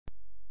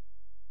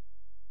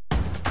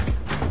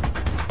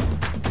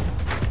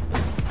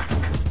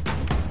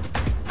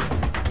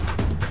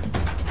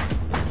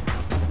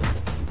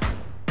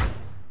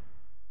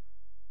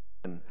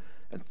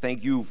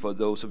thank you for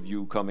those of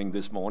you coming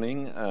this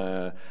morning.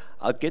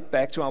 I'll get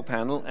back to our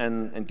panel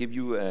and give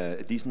you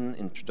a decent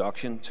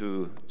introduction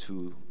to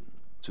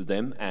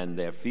them and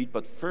their feed.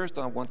 But first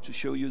I want to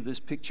show you this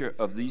picture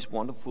of these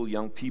wonderful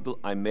young people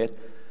I met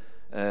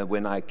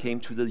when I came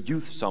to the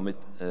Youth Summit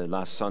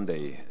last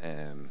Sunday.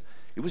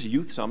 It was a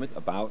youth summit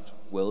about,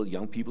 well,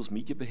 young people's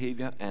media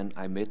behavior, and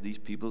I met these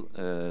people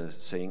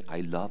saying, I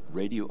love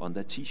radio on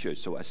their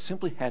t-shirts. So I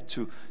simply had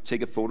to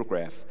take a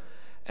photograph.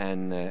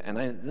 And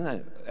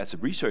then as a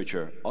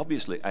researcher,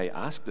 obviously, I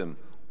asked them,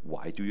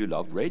 why do you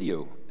love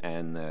radio?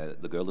 And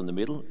the girl in the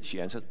middle, she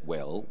answered,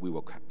 well, we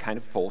were kind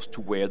of forced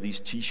to wear these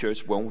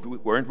t-shirts,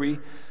 weren't we?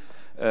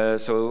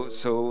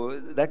 So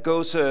that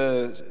goes,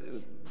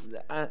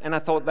 and I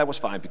thought that was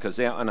fine because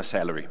they're on a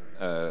salary.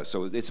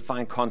 So it's a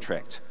fine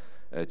contract.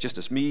 Just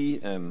as me,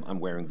 I'm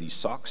wearing these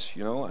socks,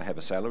 you know, I have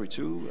a salary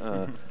too.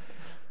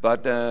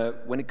 But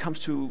when it comes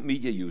to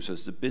media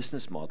users, the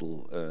business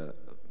model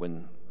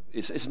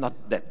it's not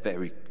that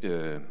very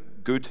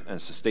good and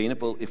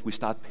sustainable if we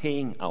start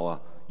paying our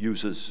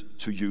users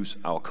to use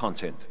our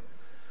content.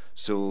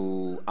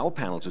 So our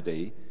panel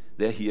today,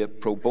 they're here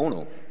pro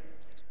bono,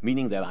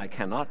 meaning that I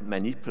cannot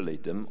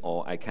manipulate them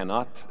or I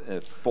cannot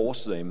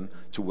force them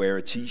to wear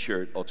a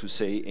t-shirt or to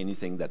say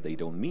anything that they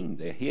don't mean.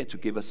 They're here to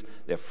give us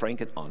their frank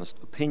and honest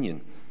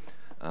opinion.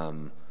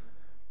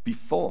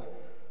 Before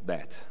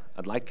that,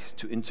 I'd like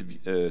to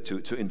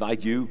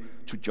invite you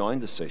to join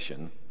the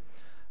session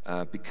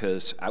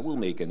because I will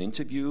make an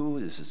interview.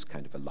 This is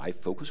kind of a live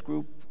focus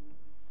group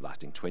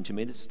lasting 20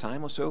 minutes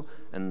time or so,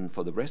 and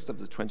for the rest of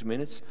the 20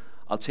 minutes,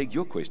 I'll take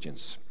your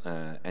questions,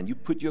 and you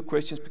put your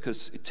questions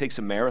because it takes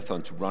a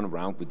marathon to run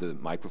around with the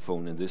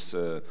microphone in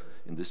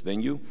this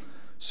venue.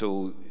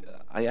 So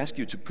I ask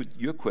you to put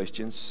your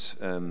questions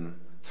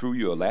through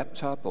your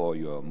laptop or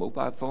your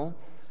mobile phone,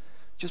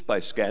 just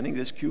by scanning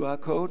this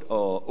QR code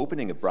or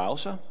opening a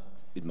browser.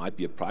 It might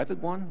be a private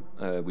one.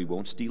 We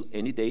won't steal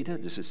any data.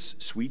 This is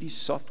Swedish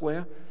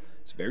software.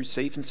 It's very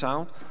safe and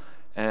sound.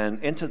 And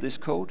enter this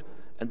code,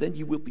 and then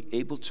you will be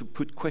able to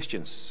put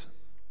questions.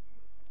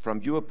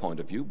 From your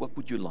point of view, what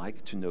would you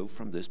like to know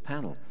from this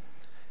panel?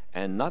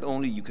 And not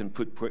only you can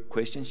put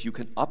questions, you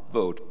can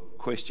upvote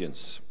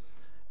questions.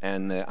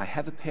 And I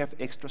have a pair of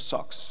extra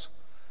socks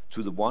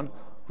to the one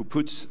who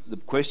puts the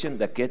question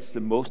that gets the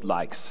most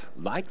likes.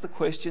 Like the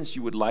questions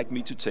you would like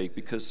me to take,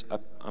 because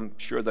I'm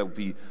sure there will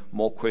be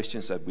more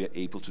questions that we are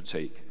able to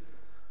take.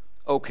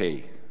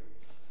 Okay,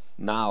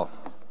 now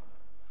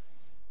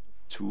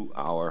to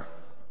our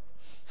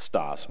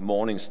stars,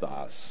 morning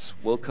stars.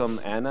 Welcome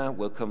Anna,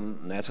 welcome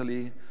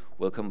Natalie,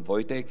 welcome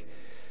Wojtek.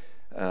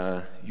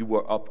 You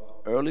were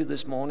up early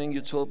this morning,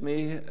 you told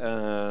me.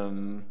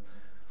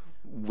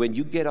 When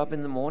you get up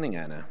in the morning,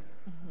 Anna,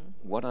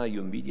 what are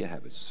your media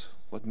habits?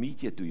 What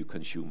media do you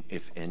consume,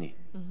 if any?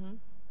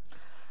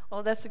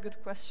 Well, that's a good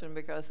question,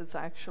 because it's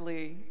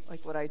actually,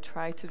 like, what I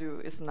try to do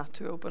is not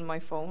to open my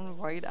phone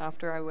right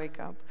after I wake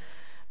up,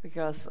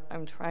 because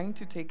I'm trying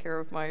to take care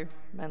of my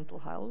mental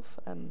health,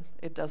 and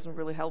it doesn't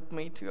really help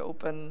me to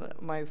open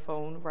my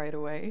phone right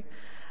away.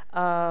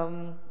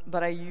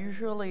 But I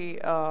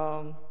usually,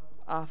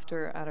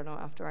 after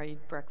I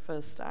eat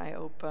breakfast, I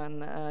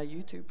open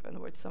YouTube and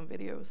watch some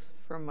videos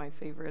from my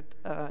favorite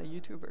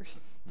YouTubers.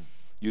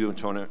 You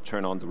don't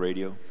turn on the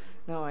radio?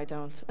 No, I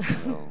don't.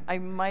 No. I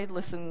might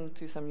listen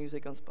to some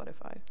music on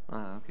Spotify.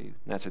 Ah, okay.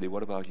 Natalie,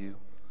 what about you?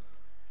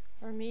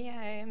 For me,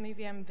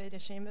 maybe I'm a bit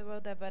ashamed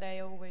about that, but I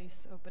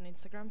always open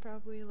Instagram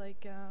probably,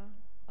 like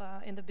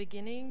in the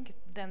beginning,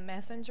 then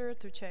Messenger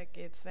to check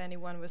if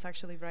anyone was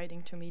actually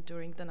writing to me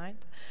during the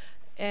night.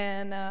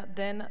 And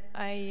then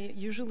I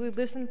usually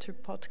listen to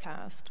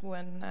podcasts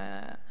when,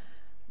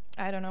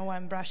 I don't know,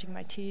 I'm brushing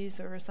my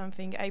teeth or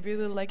something. I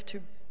really like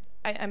to,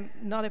 I'm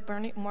not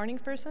a morning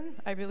person.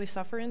 I really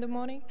suffer in the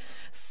morning.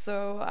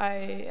 So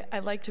I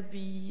like to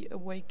be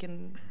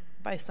awakened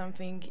by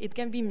something. It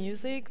can be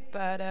music,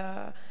 but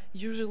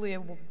usually a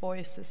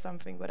voice is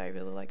something what I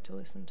really like to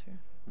listen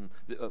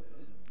to.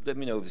 Let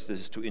me know if this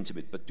is too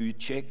intimate, but do you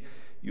check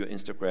your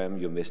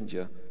Instagram, your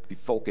Messenger,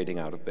 before getting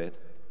out of bed?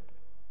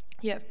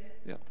 Yeah,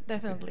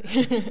 definitely.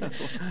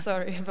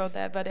 Sorry about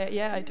that, but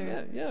yeah, I do.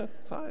 Yeah,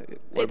 fine.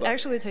 It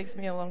actually takes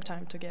me a long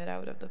time to get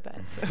out of the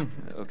bed. So.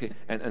 Okay,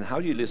 and how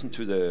do you listen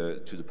to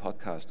the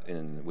podcast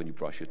when you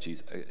brush your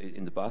teeth?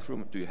 In the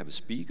bathroom, do you have a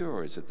speaker,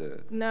 or is it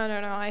the? No.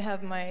 I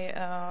have my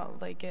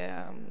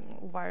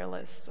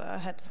wireless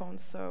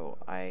headphones, so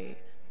I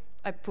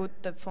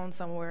put the phone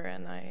somewhere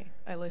and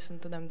I listen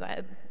to them.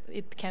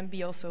 It can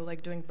be also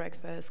like doing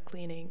breakfast,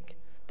 cleaning.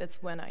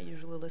 That's when I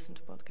usually listen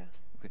to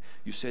podcasts. Okay.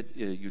 You said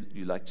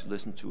you like to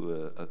listen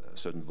to a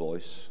certain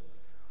voice.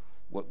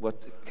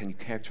 What can you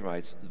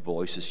characterize the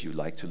voices you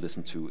like to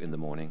listen to in the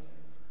morning?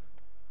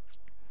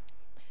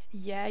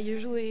 Yeah,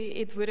 usually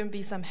it wouldn't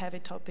be some heavy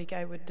topic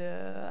I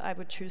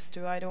would choose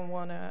to. I don't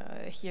want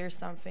to hear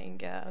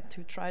something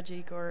too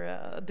tragic,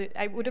 or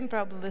I wouldn't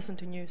probably listen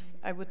to news.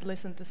 I would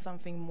listen to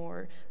something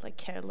more like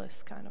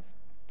careless kind of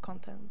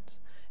content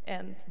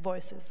and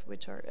voices,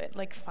 which are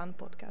like fun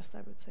podcasts,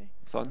 I would say.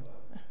 Fun?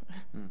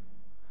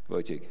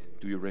 Wojciech,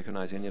 do you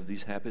recognize any of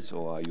these habits,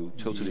 or are you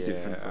totally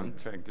different from? I'm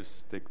trying to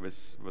stick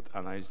with what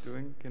Anna is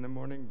doing in the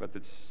morning, but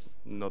it's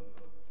not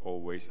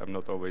always. I'm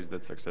not always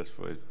that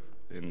successful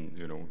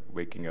in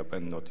waking up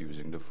and not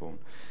using the phone.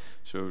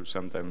 So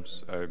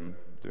sometimes I'm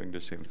doing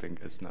the same thing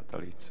as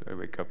Natalie. So I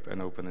wake up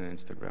and open an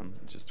Instagram,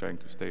 just trying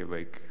to stay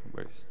awake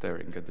by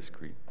staring at the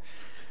screen.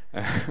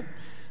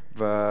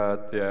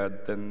 But yeah,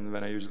 then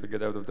when I usually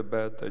get out of the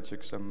bed, I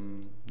check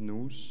some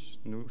news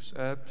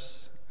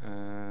apps,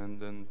 and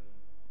then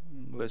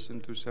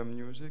listen to some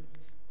music.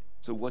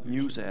 So what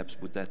news apps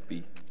would that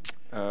be?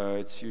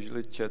 It's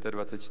usually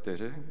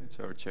ČT24. It's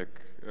our Czech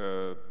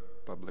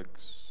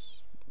public's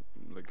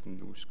like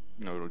news,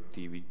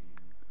 TV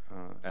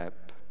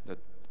app that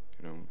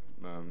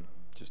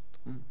just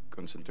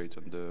concentrates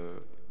on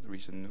the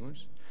recent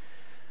news.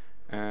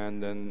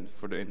 And then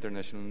for the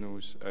international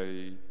news,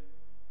 I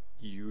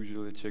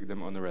usually check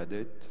them on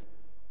Reddit.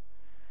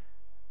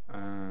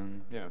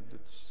 And yeah,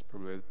 that's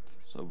probably it.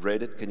 So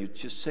Reddit, can you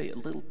just say a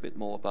little bit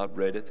more about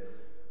Reddit?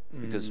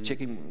 Because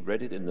checking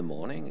Reddit in the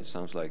morning, it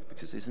sounds like,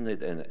 because isn't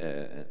it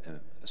a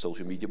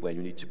social media where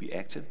you need to be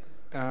active?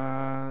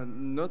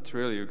 Not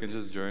really. You can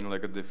just join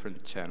like a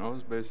different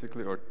channels,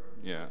 basically,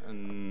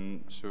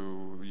 and so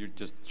you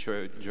just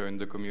join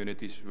the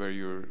communities where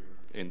your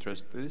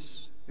interest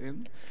is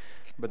in.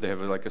 But they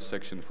have like a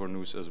section for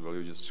news as well.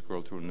 You just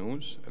scroll through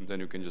news, and then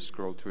you can just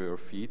scroll through your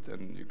feed,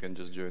 and you can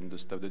just join the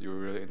stuff that you're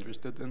really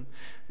interested in.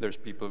 There's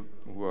people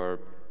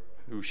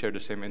who share the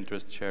same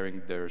interest,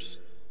 sharing their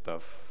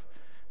stuff,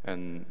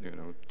 and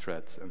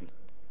threads and.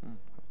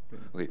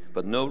 Okay,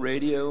 but no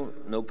radio,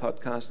 no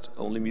podcast,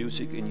 only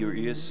music in your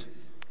ears?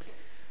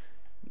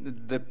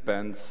 It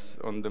depends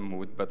on the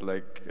mood, but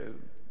like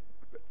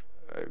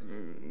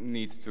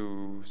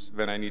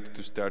when I need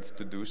to start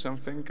to do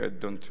something, I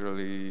don't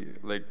really,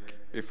 like,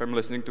 if I'm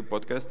listening to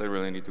podcast, I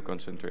really need to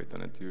concentrate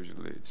on it.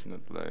 Usually it's not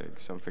like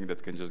something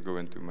that can just go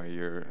into my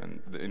ear,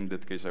 and in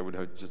that case I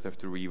would just have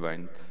to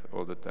rewind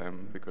all the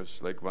time,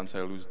 because like once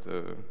I lose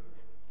the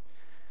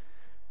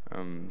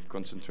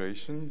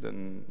concentration,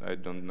 then I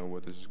don't know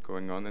what is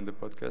going on in the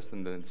podcast,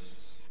 and then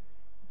it's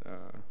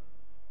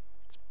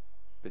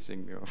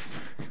pissing me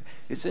off.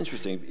 It's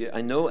interesting.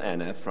 I know,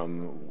 Anna,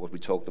 from what we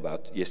talked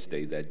about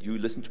yesterday, that you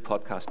listen to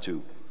podcasts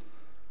too.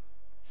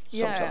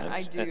 Yeah, sometimes.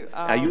 I do.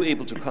 Are you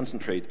able to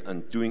concentrate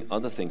on doing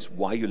other things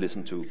while you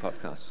listen to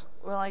podcasts?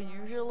 Well, I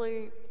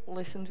usually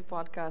listen to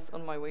podcasts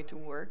on my way to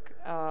work,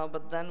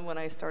 but then when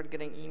I start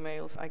getting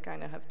emails, I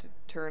kind of have to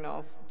turn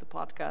off the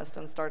podcast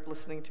and start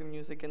listening to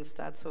music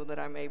instead, so that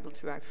I'm able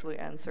to actually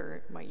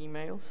answer my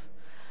emails.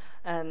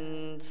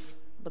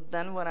 But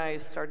then when I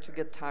start to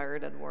get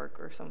tired at work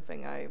or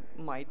something, I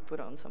might put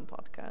on some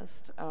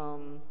podcast.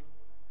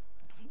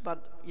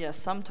 But yeah,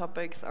 some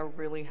topics are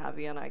really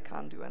heavy and I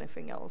can't do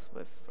anything else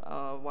with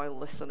while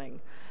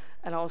listening.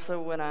 And also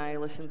when I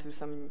listen to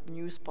some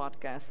news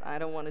podcasts, I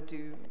don't want to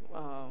do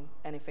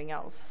anything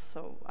else.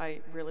 So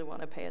I really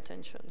want to pay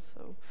attention.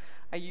 So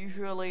I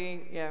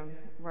usually,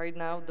 right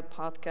now the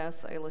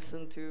podcasts I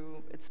listen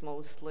to, it's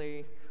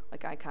mostly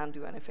like I can't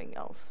do anything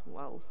else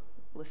while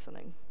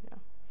listening. Yeah.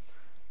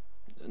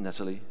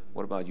 Natalie,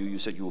 what about you? You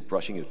said you were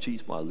brushing your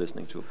teeth while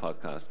listening to a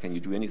podcast. Can you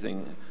do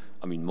anything,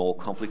 more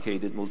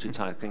complicated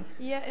multitasking?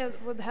 Yeah,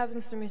 what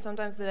happens to me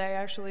sometimes that I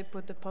actually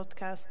put the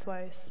podcast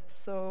twice.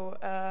 So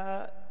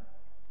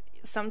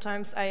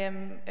sometimes I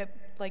am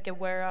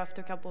aware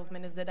after a couple of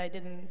minutes that I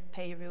didn't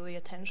pay really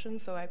attention,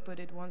 so I put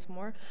it once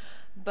more.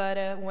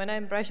 But when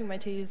I'm brushing my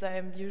teeth, I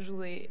am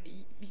usually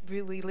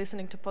really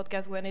listening to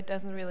podcasts when it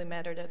doesn't really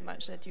matter that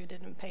much that you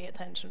didn't pay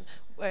attention.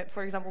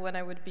 For example, when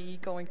I would be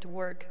going to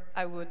work,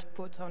 I would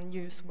put on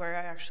news where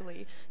I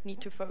actually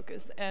need to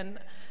focus. And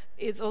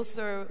it's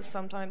also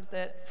sometimes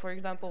that, for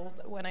example,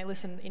 when I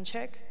listen in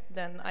Czech,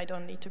 then I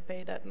don't need to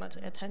pay that much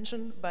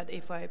attention. But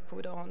if I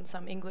put on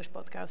some English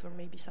podcast, or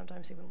maybe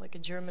sometimes even like a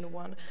German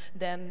one,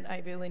 then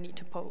I really need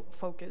to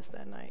focus,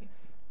 and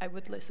I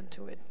would listen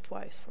to it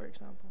twice, for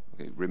example.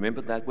 Okay,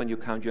 remember that when you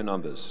count your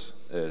numbers.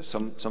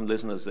 Some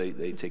listeners,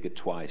 they take it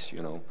twice,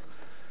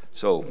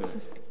 So,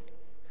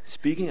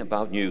 speaking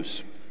about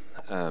news,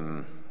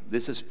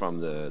 this is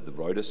from the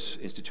Reuters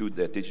Institute,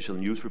 their digital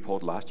news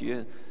report last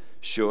year,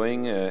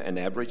 showing an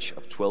average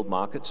of 12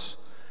 markets,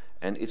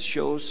 and it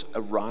shows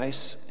a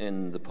rise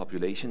in the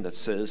population that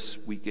says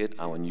we get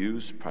our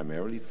news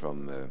primarily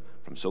from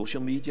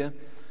social media,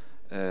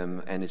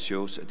 and it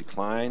shows a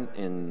decline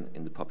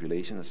in the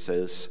population that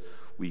says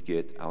we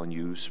get our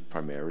news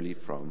primarily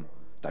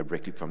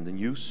directly from the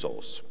news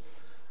source.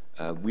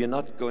 We are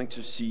not going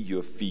to see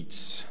your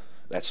feeds.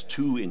 That's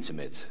too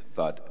intimate,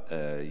 but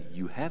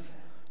you have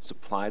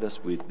supplied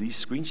us with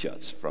these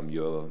screenshots from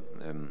your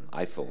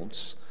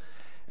iPhones.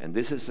 And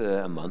this is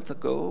a month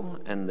ago,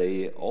 and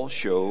they all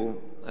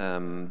show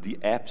the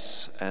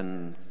apps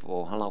and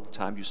for how long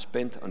time you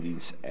spent on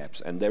these apps.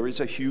 And there is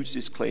a huge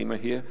disclaimer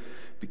here,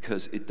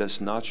 because it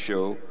does not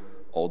show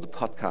all the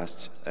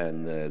podcasts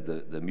and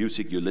the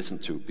music you listen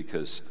to,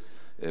 because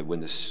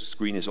when the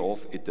screen is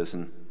off, it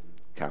doesn't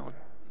count.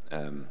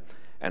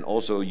 And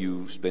also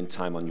you spend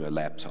time on your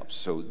laptops.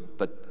 So,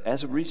 but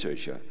as a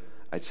researcher,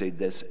 I'd say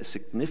there's a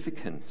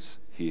significance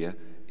here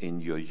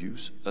in your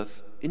use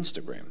of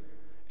Instagram.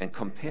 And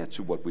compared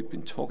to what we've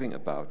been talking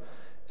about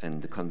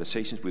and the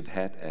conversations we've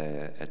had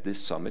at this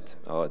summit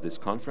or this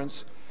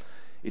conference,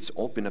 it's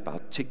all been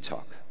about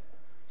TikTok.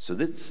 So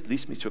this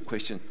leads me to a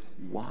question: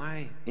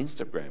 why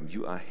Instagram?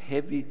 You are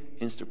heavy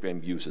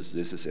Instagram users.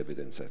 This is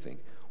evidence, I think.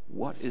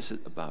 What is it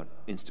about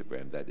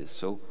Instagram that is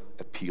so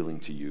appealing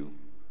to you,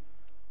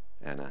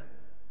 Anna?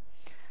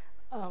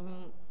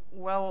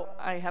 Well,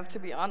 I have to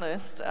be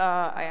honest.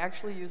 I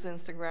actually use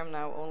Instagram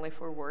now only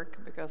for work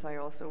because I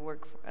also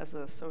work as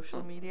a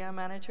social media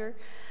manager.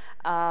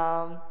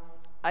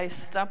 I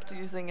stopped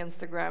using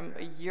Instagram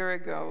a year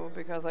ago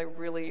because I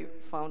really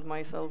found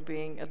myself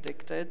being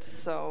addicted.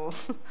 So,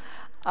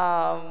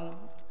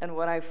 and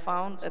what I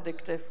found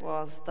addictive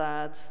was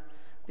that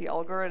the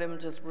algorithm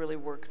just really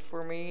worked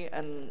for me,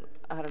 and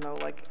I don't know,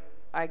 like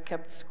I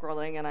kept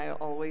scrolling and I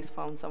always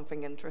found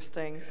something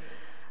interesting,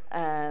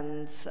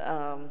 and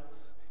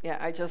yeah,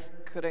 I just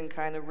couldn't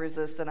kind of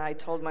resist, and I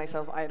told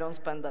myself I don't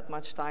spend that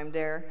much time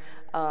there.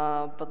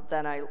 But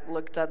then I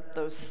looked at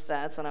those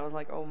stats and I was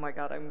like, oh my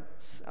God, I'm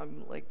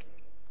like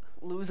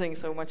losing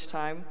so much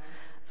time.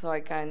 So I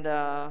kind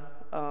of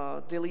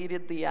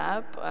deleted the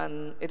app,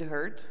 and it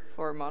hurt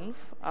for a month.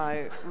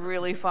 I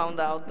really found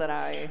out that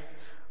I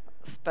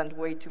spent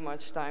way too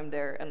much time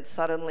there, and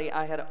suddenly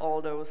I had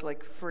all those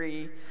like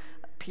free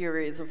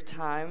periods of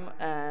time,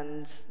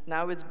 and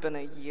now it's been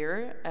a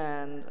year,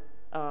 and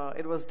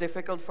it was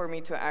difficult for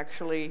me to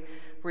actually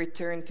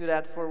return to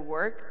that for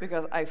work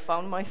because I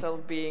found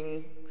myself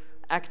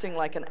acting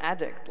like an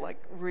addict,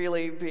 like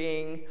really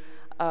being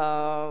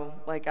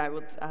like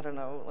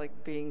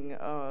being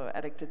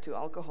addicted to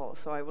alcohol.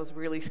 So I was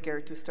really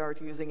scared to start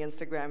using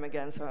Instagram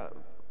again. So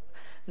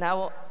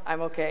now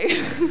I'm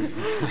okay.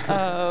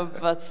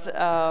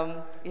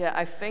 Yeah,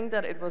 I think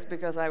that it was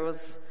because I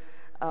was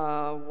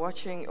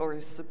watching or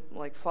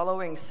like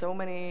following so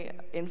many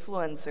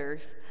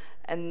influencers,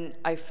 and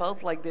I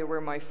felt like they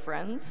were my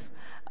friends.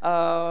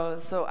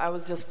 So I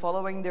was just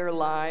following their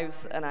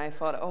lives, and I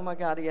thought, oh my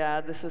God,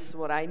 yeah, this is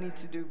what I need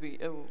to do,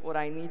 what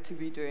I need to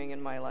be doing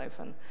in my life.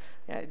 And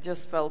yeah, it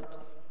just felt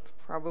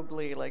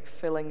probably like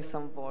filling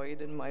some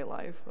void in my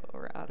life,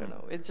 or I don't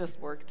know. It just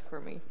worked for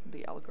me,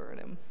 the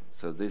algorithm.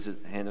 So this is,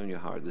 hand on your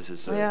heart, this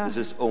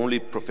is only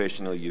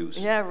professional use.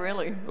 Yeah,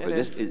 really. Okay,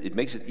 it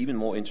makes it even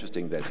more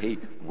interesting that, hey,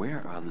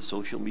 where are the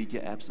social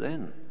media apps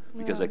then?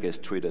 Because I guess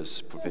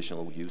Twitter's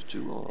professional use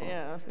too, or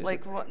yeah,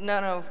 like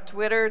no,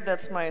 Twitter.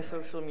 That's my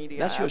social media.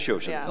 That's your app.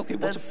 social. Yeah, okay,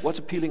 what's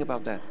appealing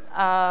about that?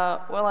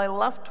 Well, I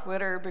love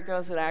Twitter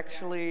because it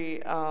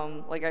actually,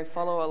 like, I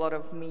follow a lot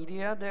of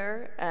media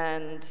there,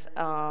 and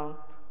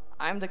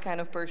I'm the kind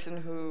of person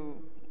who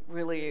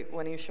really,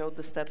 when you showed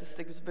the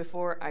statistics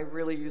before, I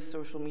really use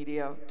social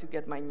media to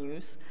get my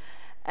news,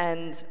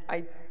 and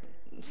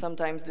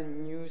sometimes the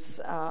news,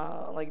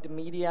 like the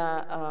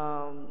media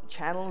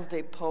channels,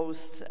 they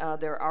post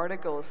their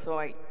articles, so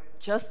I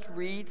just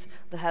read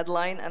the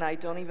headline and I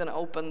don't even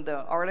open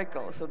the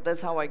article. So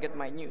that's how I get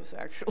my news,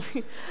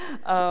 actually.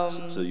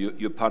 So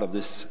you're part of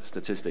this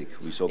statistic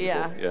we saw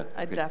before? Yeah,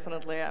 I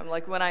definitely am.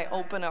 Like when I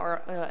open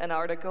an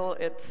article,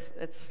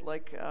 it's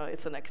like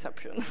it's an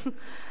exception.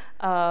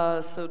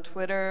 So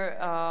Twitter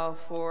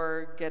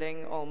for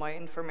getting all my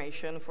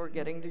information, for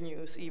getting the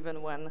news.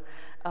 Even when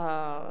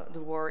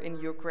the war in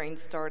Ukraine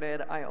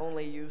started, I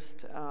only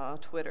used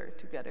Twitter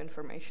to get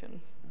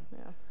information.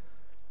 Yeah.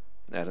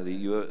 Natalie,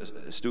 you're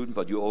a student,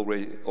 but you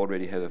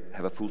already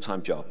have a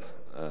full-time job.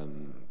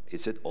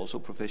 Is it also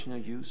professional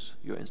use,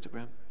 your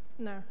Instagram?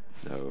 No.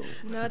 No.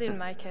 Not in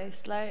my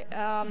case. Like,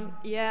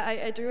 yeah,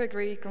 I do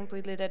agree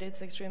completely that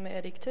it's extremely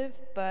addictive.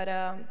 But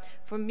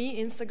for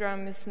me,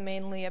 Instagram is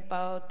mainly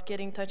about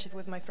getting in touch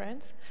with my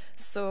friends.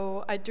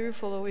 So I do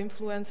follow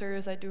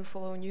influencers, I do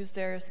follow news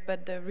there.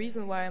 But the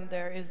reason why I'm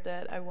there is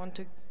that I want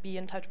to be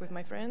in touch with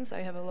my friends.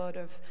 I have a lot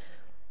of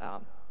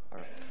or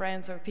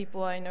friends or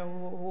people I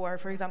know who are,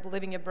 for example,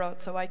 living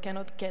abroad, so I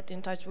cannot get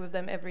in touch with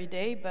them every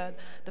day, but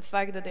the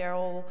fact that they are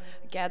all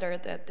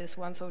gathered at this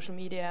one social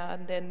media,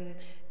 and then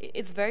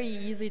it's very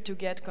easy to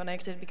get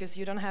connected because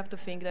you don't have to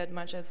think that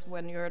much as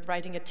when you're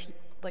writing a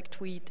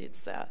tweet.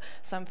 It's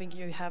something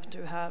you have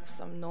to have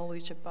some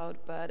knowledge about,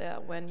 but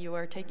when you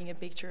are taking a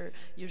picture,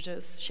 you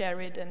just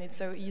share it, and it's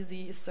so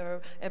easy,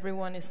 so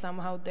everyone is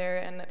somehow there.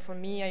 And for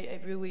me, I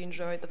really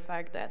enjoy the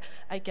fact that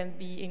I can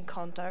be in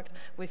contact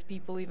with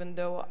people, even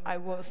though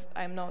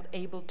I'm not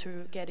able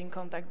to get in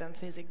contact them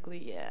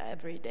physically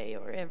every day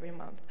or every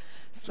month.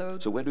 So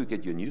where do you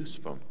get your news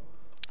from?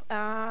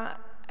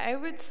 I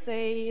would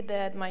say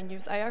that my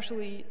news, I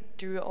actually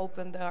do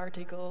open the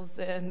articles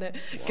and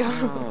go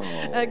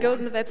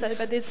on the website,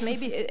 but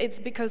it's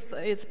because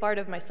it's part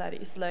of my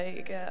studies.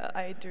 Like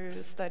I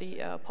do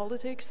study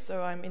politics,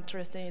 so I'm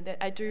interested in that.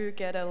 I do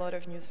get a lot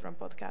of news from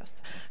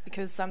podcasts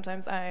because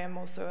sometimes I am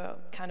also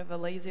kind of a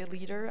lazy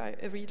reader,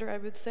 I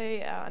would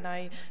say, and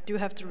I do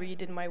have to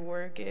read in my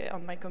work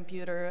on my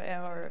computer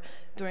or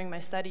during my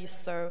studies.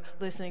 So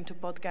listening to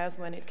podcasts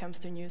when it comes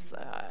to news,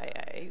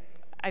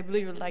 I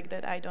really like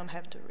that I don't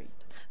have to read,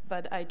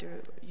 but I do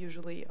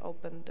usually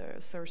open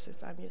the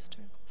sources I'm used to.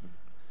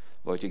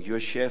 Wojciech, you're a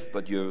chef,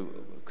 but you're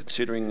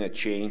considering a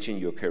change in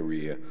your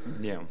career.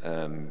 Yeah.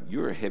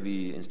 You're a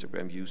heavy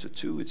Instagram user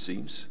too, it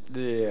seems.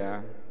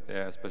 Yeah,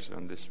 especially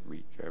on this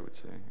week, I would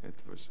say. It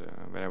was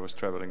when I was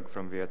traveling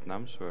from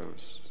Vietnam, so I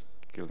was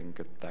killing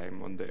good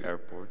time on the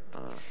airport.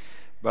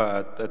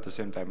 But at the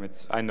same time,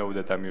 I know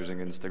that I'm using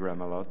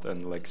Instagram a lot,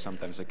 and like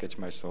sometimes I catch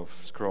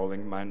myself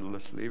scrolling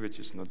mindlessly, which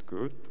is not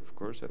good, of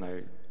course, and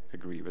I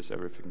agree with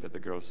everything that the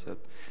girl said.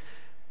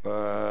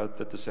 But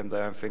at the same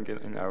time, I think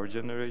in our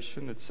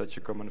generation, it's such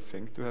a common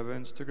thing to have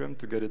Instagram,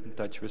 to get in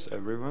touch with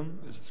everyone.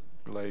 It's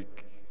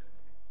like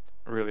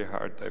really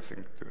hard, I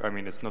think. I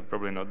mean, it's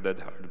probably not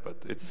that hard, but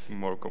it's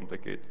more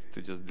complicated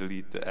to just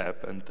delete the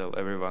app and tell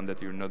everyone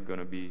that you're not going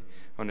to be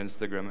on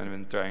Instagram, and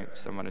when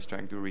someone is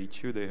trying to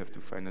reach you, they have to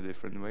find a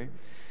different way.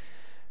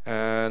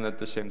 And at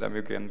the same time,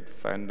 you can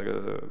find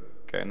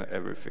kind of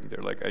everything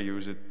there. Like I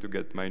use it to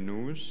get my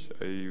news.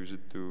 I use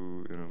it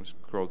to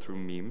scroll through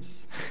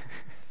memes.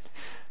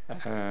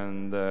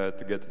 And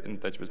to get in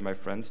touch with my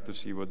friends, to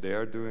see what they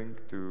are doing,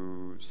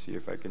 to see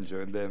if I can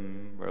join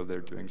them while they're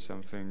doing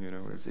something,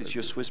 It's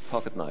your Swiss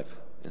pocket knife,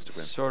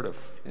 Instagram. Sort of,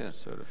 yeah.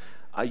 Sort of.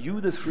 Are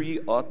you the three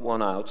odd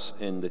one outs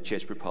in the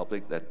Czech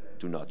Republic that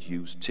do not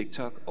use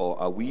TikTok, or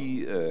are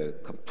we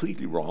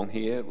completely wrong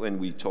here when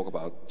we talk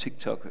about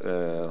TikTok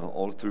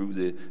all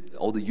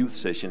the youth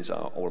sessions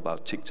are all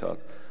about TikTok?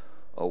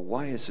 Or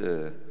why is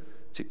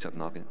TikTok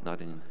not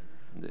in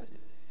the...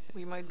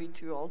 We might be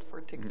too old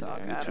for TikTok.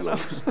 Yeah, I don't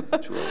know.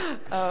 Too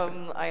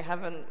old. I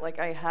haven't,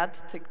 I had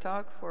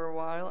TikTok for a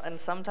while, and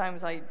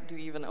sometimes I do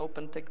even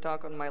open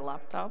TikTok on my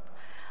laptop.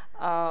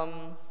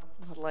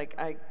 But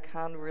I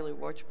can't really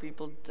watch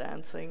people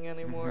dancing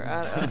anymore,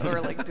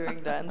 or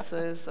doing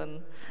dances.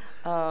 And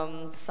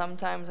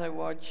sometimes I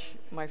watch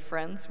my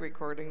friends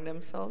recording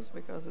themselves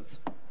because it's,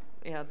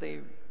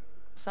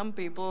 some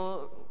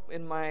people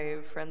in my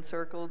friend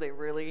circle, they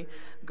really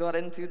got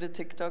into the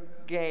TikTok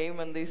game,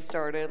 and they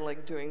started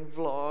doing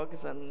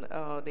vlogs, and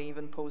they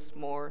even post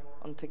more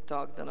on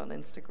TikTok than on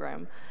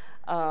Instagram.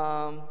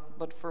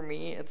 But for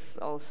me, it's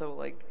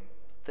also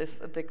this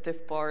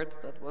addictive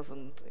part that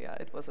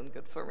it wasn't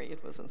good for me.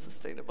 It wasn't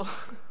sustainable.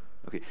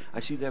 Okay, I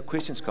see there are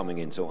questions coming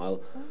in, so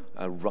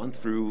I'll run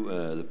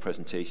through the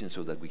presentation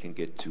so that we can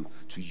get to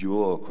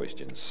your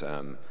questions.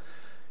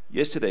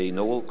 Yesterday,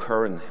 Noel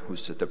Curran,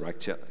 who's the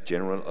Director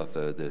General of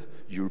the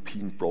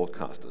European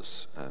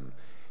Broadcasters,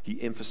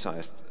 he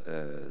emphasized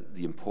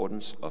the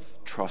importance of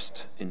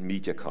trust in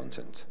media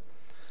content.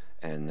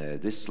 And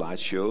this slide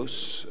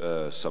shows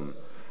some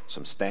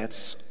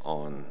stats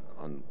on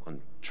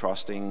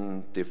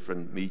trusting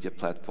different media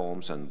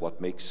platforms and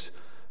what makes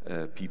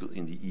people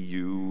in the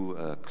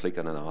EU click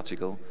on an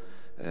article.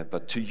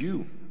 But to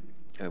you,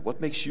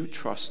 what makes you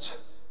trust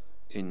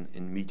in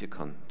media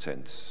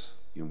content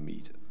you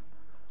meet?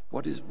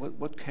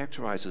 What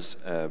characterizes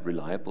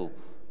reliable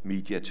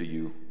media to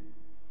you,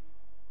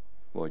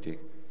 Wojciech?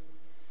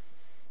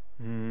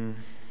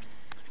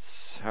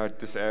 It's hard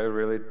to say. I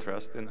really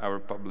trust in our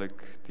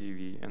public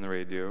TV and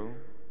radio.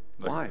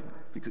 Why?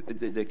 Because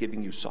they're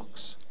giving you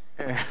socks?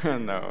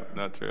 No,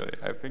 not really.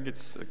 I think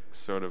it's a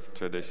sort of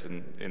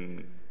tradition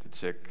in the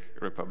Czech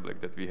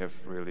Republic that we have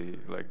really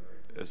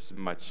as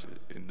much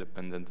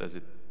independent as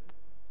it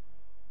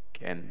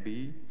can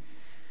be.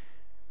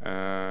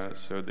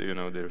 So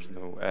there's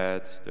no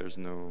ads. There's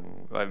no.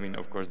 I mean,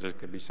 of course, there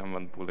could be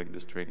someone pulling the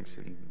strings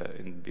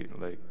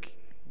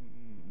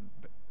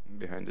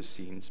behind the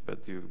scenes,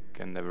 but you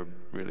can never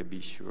really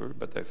be sure.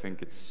 But I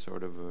think it's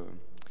sort of a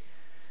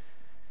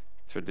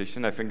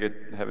tradition. I think I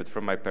have it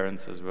from my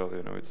parents as well.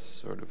 It's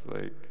sort of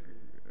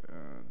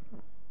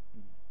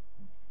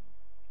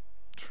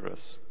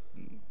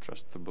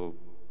trustable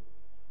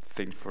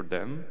thing for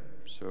them.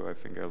 So I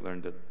think I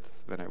learned that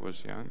when I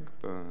was young.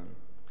 But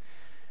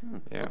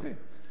yeah. Okay.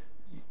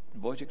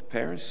 Wojciech's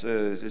parents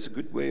is a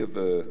good way of,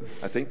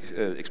 I think,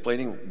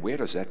 explaining where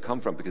does that come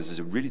from, because it's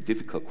a really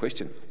difficult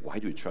question. Why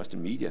do you trust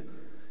in media?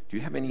 Do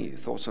you have any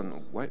thoughts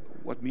on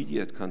what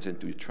media content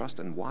do you trust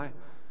and why?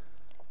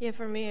 Yeah,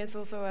 for me, it's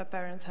also a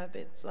parent's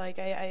habit.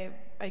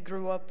 I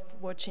grew up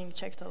watching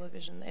Czech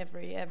television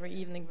every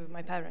evening with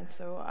my parents,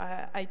 so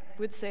I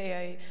would say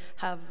I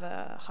have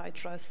high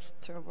trust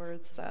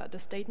towards the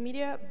state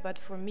media. But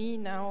for me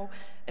now,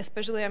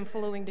 especially, I'm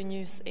following the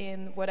news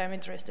in what I'm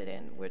interested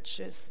in,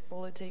 which is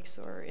politics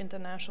or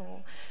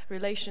international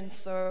relations.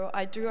 So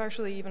I do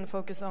actually even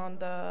focus on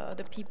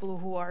the people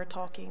who are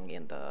talking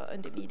in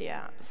the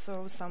media.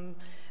 So some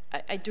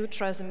I do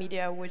trust the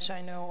media, which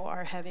I know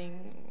are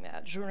having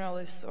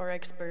journalists or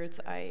experts.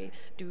 I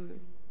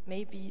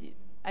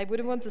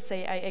wouldn't want to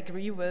say I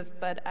agree with,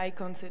 but I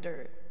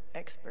consider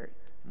expert.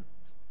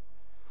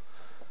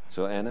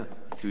 So Anna,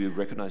 do you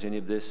recognize any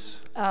of this?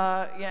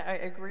 Yeah, I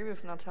agree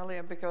with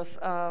Natalia because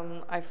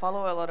I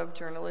follow a lot of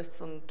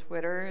journalists on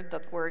Twitter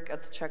that work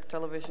at Czech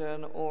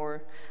television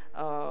or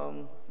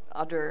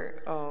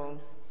other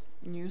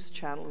news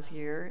channels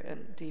here,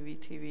 and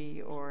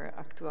DVTV or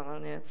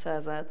Aktuálně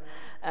CZ,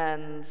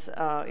 and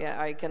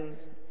yeah, I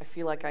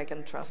feel like I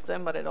can trust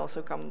them, but it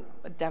also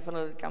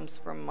definitely comes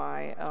from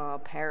my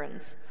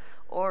parents,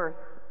 or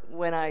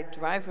when I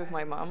drive with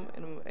my mom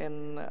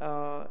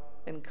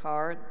in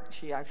car,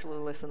 she actually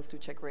listens to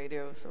Czech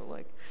radio, so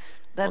like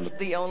that's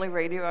the only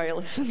radio I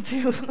listen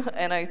to,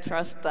 and I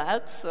trust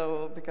that,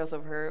 so because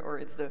of her, or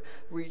it's the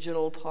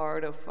regional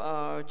part of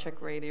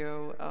Czech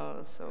radio,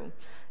 so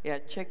yeah,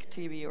 Czech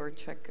TV or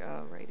Czech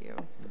radio,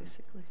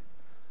 basically.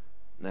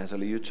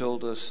 Natalie, you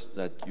told us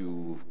that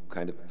you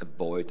kind of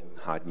avoid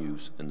hard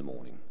news in the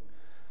morning.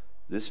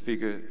 This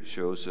figure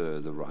shows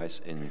the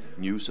rise in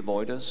news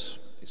avoiders.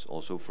 It's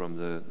also from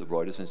the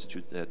Reuters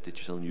Institute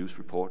Digital News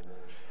Report.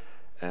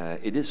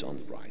 It is on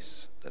the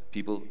rise that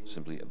people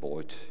simply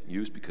avoid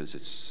news because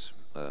it's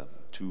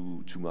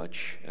too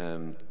much.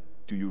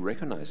 Do you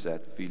recognize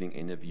that feeling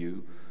in of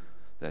you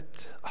that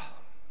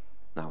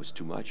now it's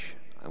too much?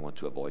 I want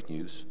to avoid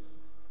news.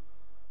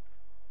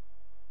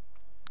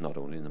 Not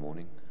only in the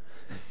morning.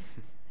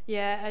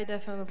 Yeah, I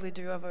definitely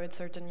do avoid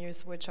certain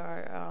news which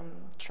are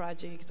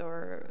tragic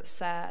or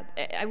sad.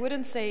 I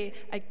wouldn't say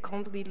I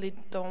completely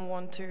don't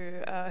want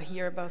to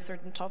hear about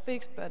certain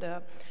topics, but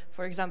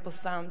for example,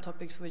 some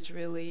topics which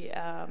really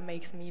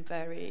makes me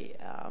very,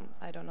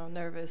 I don't know,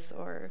 nervous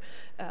or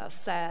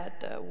sad,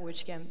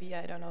 which can be,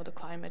 I don't know, the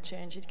climate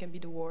change, it can be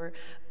the war.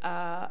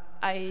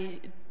 I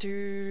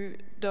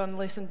don't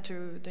listen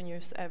to the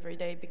news every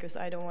day because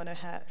I don't want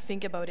to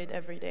think about it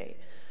every day.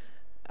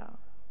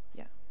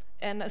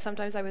 And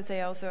sometimes I would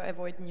say also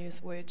avoid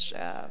news which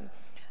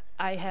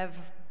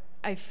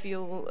I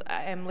feel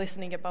I am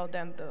listening about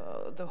them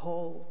the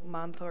whole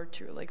month or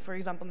two. Like for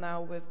example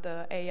now with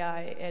the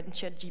AI and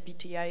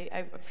ChatGPT,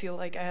 I feel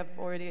like I have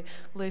already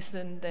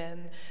listened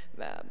and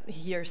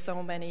hear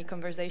so many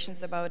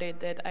conversations about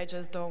it that I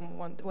just don't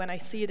want, when I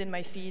see it in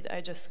my feed,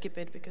 I just skip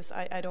it because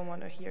I don't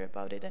want to hear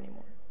about it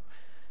anymore.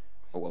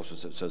 Oh, well,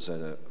 so it's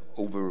an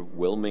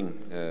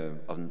overwhelming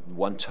on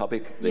one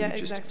topic, then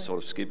you just sort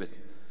of skip it.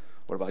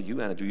 What about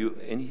you, Anna? Do you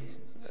any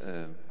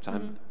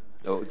time?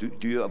 Oh,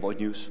 do you avoid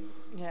news?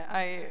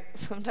 Yeah,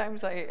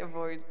 sometimes I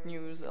avoid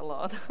news a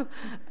lot,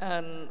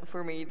 and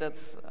for me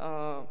that's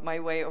my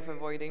way of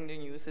avoiding the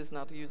news is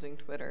not using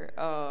Twitter.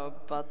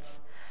 But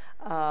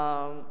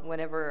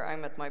whenever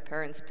I'm at my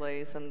parents'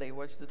 place and they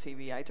watch the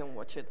TV, I don't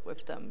watch it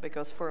with them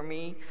because for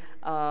me,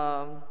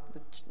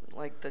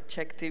 like the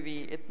Czech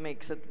TV, it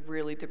makes it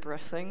really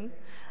depressing,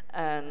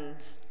 and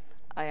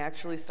I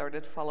actually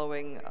started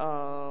following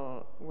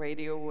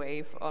Radio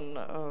Wave on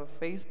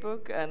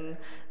Facebook, and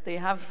they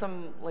have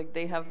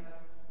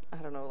I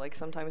don't know, like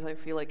sometimes I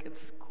feel like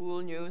it's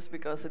cool news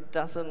because it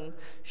doesn't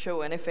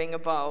show anything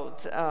about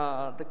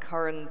the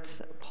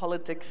current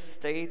politics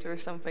state or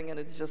something, and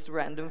it's just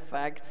random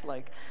facts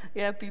like,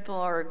 yeah, people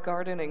are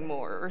gardening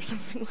more or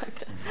something like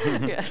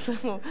that. Yeah,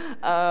 so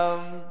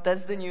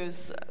that's the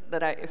news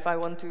that if I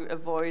want to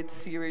avoid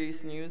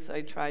serious news,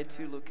 I try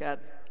to look at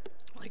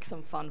like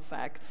some fun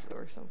facts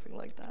or something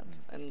like that.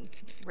 And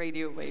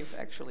Radio Wave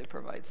actually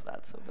provides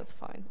that, so that's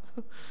fine.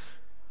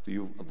 Do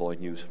you avoid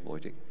news,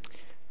 Wojtek?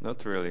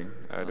 Not really.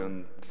 I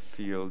don't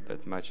feel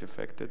that much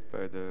affected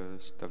by the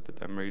stuff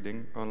that I'm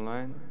reading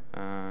online.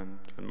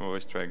 I'm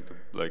always trying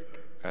to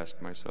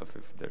ask myself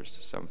if there's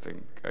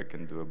something I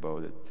can do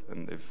about it,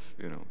 and if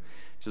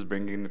just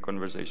bringing the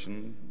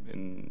conversation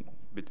in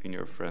between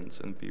your friends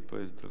and people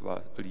is the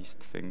least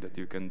thing that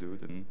you can do.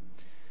 Then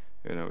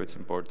it's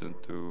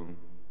important to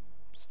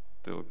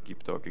still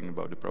keep talking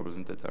about the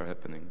problems that are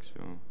happening.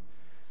 So,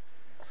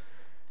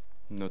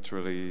 not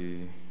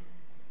really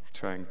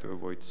trying to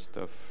avoid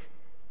stuff.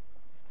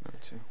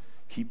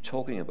 Keep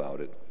talking about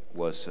it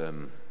was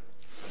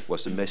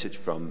the message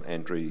from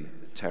Andrei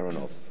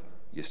Taranov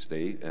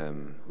yesterday,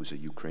 who's a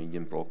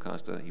Ukrainian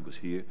broadcaster. He was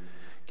here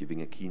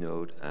giving a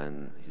keynote,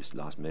 and his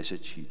last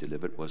message he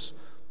delivered was,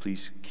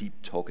 "Please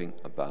keep talking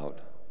about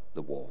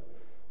the war."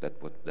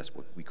 That's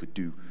what we could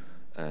do.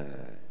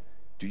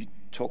 Do you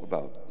talk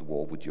about the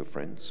war with your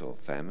friends or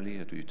family,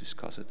 or do you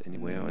discuss it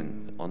anywhere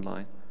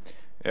online?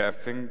 Yeah, I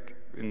think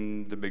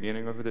in the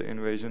beginning of the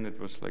invasion, it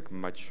was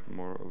much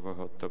more of a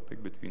hot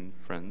topic between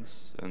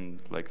friends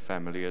and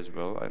family as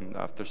well. And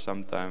after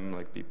some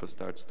time, people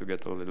starts to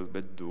get a little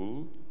bit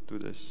dull to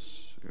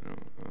this,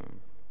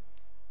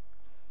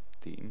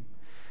 theme.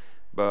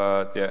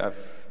 But yeah,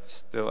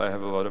 I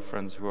have a lot of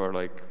friends who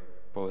are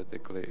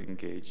politically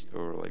engaged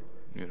or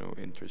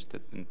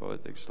interested in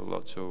politics a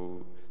lot.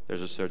 So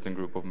there's a certain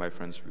group of my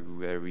friends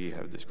where we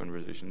have this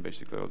conversation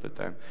basically all the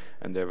time,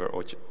 and they were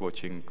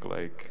watching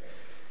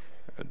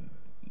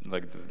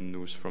like the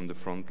news from the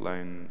front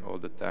line all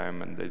the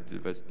time, and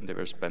they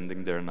were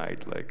spending their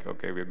night like,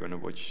 okay, we're gonna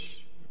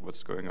watch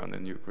what's going on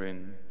in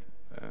Ukraine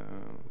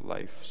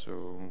live.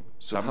 So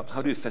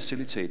how do you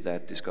facilitate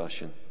that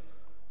discussion?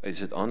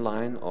 Is it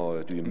online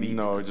or do you meet?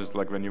 No, just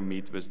like when you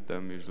meet with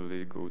them,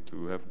 usually go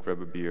to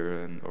grab a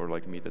beer or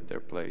like meet at their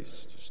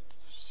place, just to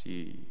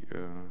see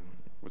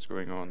what's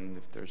going on,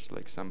 if there's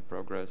like some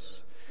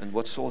progress. And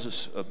what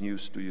sources of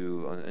news do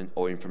you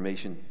or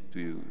information do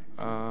you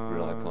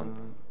rely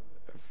upon?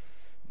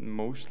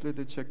 Mostly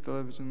the Czech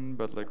television,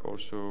 but like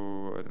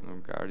also, I don't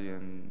know,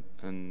 Guardian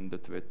and the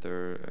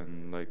Twitter,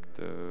 and like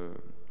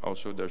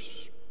also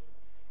there's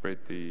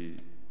pretty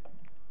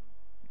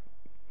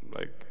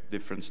like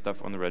different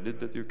stuff on Reddit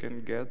that you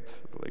can get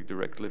like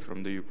directly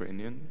from the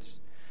Ukrainians.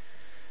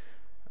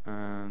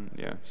 And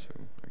yeah, so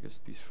I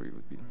guess these three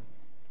would be.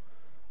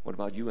 What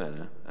about you,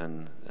 Anna,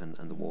 and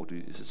the war?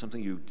 Is it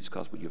something you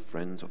discuss with your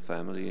friends or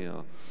family?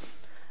 Or?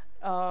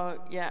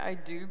 Yeah, I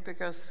do,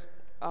 because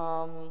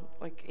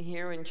like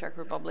here in Czech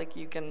Republic,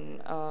 you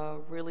can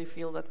really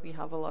feel that we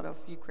have a lot of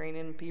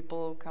Ukrainian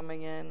people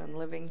coming in and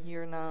living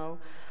here now,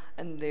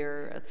 and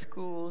they're at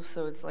school,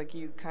 so it's like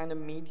you kind of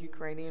meet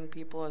Ukrainian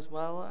people as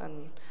well.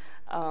 And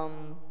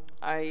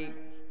I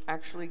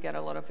actually get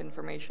a lot of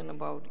information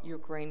about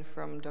Ukraine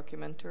from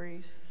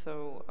documentaries,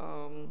 so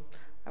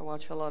I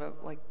watch a lot of,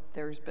 like,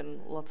 there's been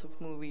lots of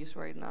movies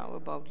right now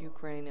about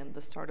Ukraine and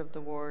the start of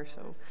the war,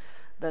 so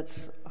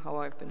that's how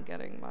I've been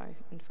getting my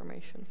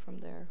information from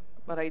there.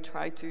 But I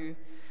try to,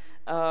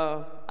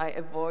 I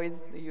avoid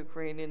the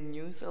Ukrainian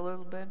news a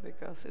little bit,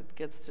 because it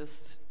gets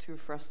just too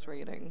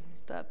frustrating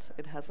that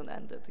it hasn't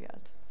ended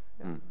yet.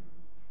 Yeah. Mm.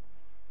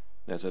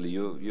 Natalie,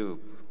 you're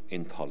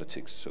in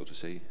politics, so to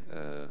say,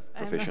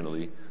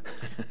 professionally.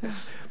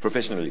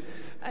 Professionally.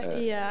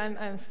 Yeah,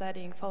 I'm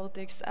studying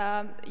politics.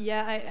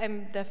 Yeah,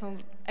 I'm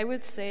definitely. I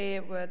would say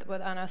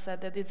what Anna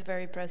said, that it's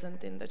very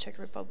present in the Czech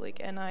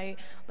Republic, and I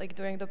like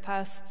during the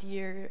past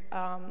year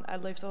I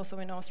lived also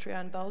in Austria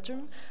and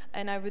Belgium,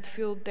 and I would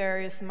feel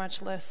there is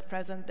much less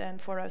present than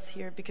for us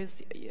here,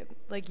 because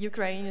like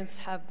Ukrainians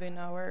have been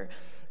our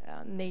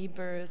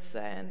neighbors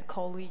and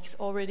colleagues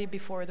already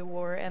before the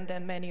war, and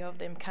then many of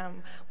them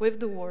come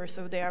with the war,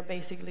 so they are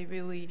basically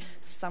really,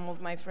 some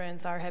of my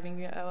friends are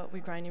having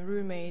Ukrainian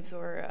roommates,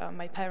 or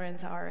my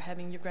parents are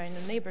having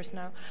Ukrainian neighbors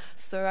now.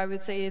 So I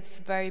would say it's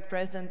very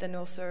present, and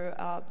also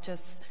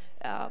just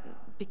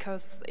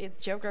because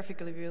it's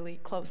geographically really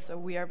close, so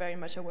we are very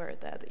much aware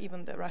that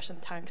even the Russian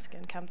tanks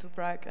can come to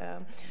Prague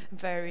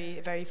very,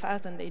 very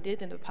fast, and they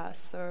did in the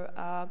past. So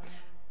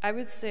I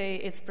would say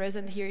it's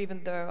present here,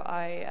 even though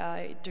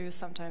I do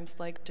sometimes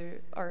like to,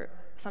 or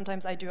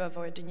sometimes I do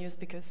avoid the news,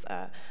 because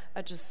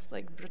I just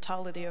like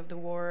brutality of the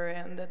war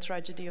and the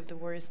tragedy of the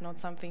war is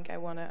not something I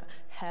want to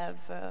have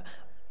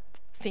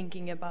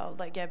thinking about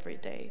like every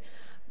day.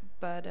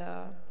 But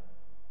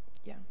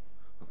yeah.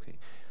 Okay,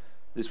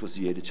 this was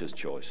the editor's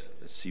choice.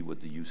 Let's see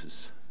what the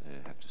users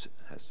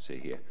has to say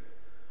here.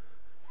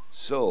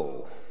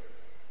 So,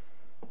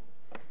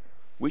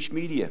 which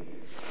media?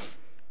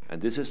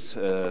 And this is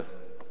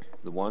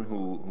the one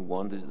who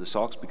won the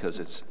socks, because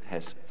it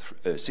has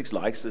 6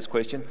 likes, this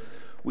question.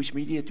 Which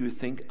media do you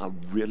think are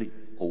really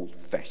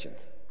old-fashioned?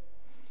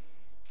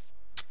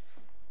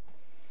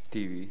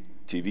 TV.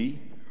 TV?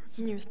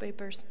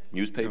 Newspapers.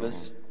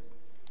 Newspapers?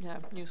 Yeah,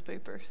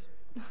 newspapers.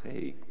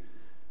 Hey,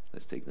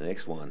 let's take the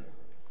next one.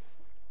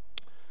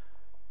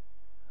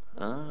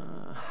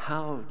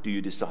 How do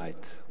you decide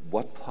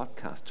what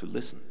podcast to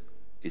listen?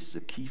 Is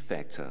the key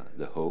factor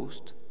the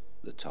host,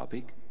 the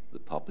topic, the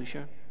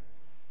publisher?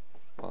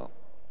 Well,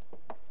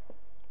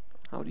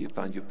 how do you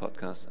find your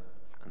podcast,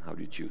 and how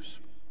do you choose?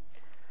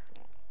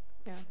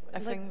 Yeah, I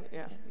think,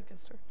 yeah, you can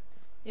start.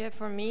 Yeah,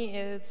 for me,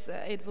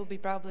 it will be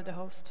probably the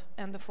host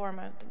and the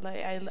format.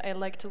 Like I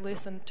like to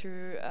listen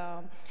to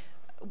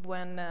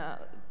when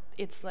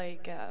it's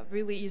like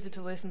really easy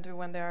to listen to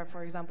when there are,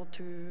 for example,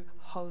 2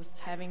 hosts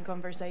having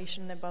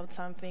conversation about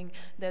something.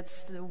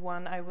 That's the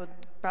one I would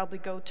probably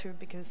go to,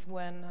 because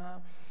when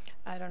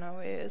I don't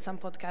know, some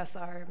podcasts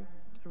are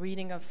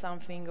reading of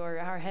something or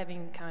are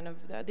having kind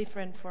of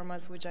different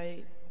formats, which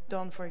I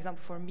don't, for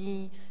example, for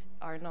me,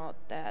 are not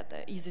that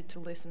easy to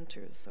listen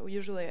to. So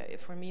usually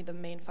for me the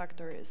main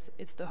factor is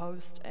it's the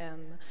host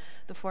and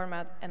the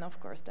format, and of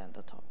course then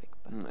the topic.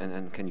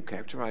 And can you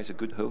characterize a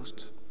good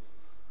host?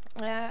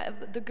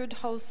 The good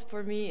host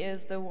for me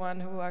is the one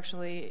who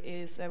actually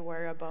is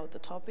aware about the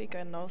topic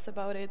and knows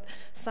about it,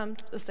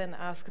 sometimes then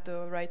ask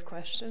the right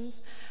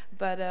questions.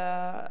 But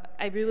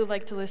I really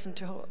like to listen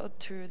to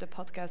the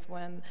podcast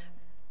when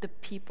the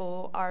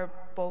people are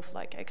both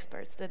like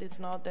experts, that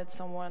it's not that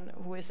someone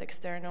who is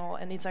external,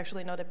 and it's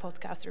actually not a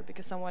podcaster,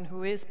 because someone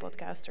who is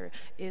podcaster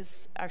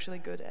is actually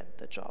good at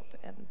the job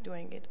and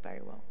doing it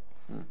very well.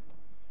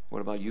 What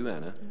about you,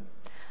 Anna?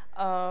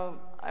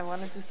 I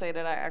wanted to say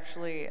that I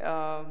actually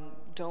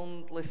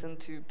don't listen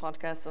to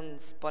podcasts on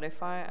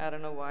Spotify. I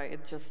don't know why.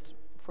 It just,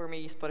 for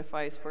me,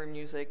 Spotify is for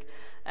music,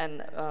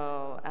 and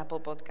Apple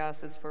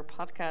Podcasts is for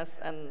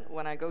podcasts. And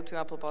when I go to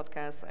Apple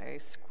Podcasts, I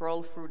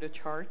scroll through the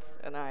charts,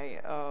 and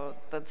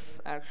that's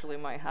actually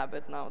my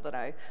habit now, that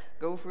I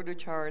go through the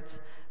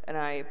charts and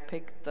I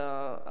pick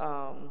the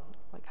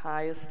like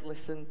highest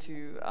listened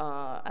to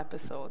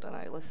episode, and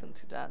I listen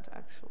to that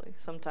actually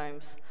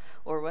sometimes.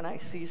 Or when I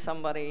see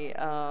somebody,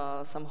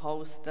 some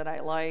host that I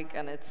like,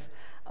 and it's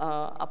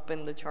up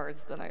in the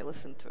charts, then I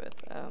listen to it.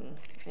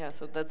 Yeah,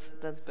 so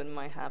that's been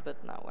my habit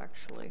now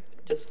actually,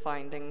 just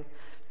finding,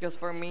 because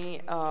for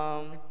me,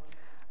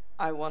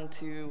 I want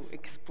to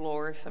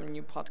explore some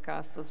new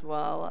podcasts as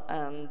well,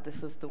 and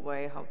this is the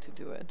way how to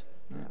do it.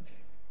 Yeah.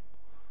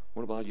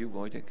 What about you,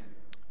 Wojtek?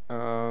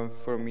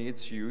 For me,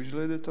 it's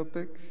usually the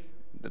topic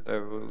that I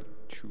will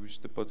choose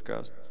the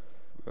podcast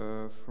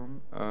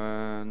from,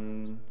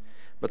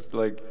 but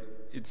like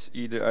it's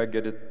either I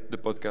get the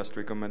podcast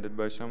recommended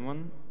by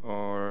someone,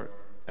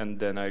 and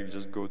then I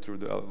just go through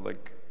the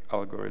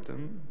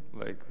algorithm,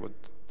 like what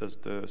does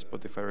the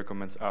Spotify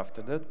recommends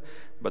after that.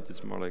 But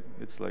it's more like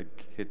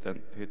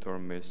hit or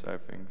miss, I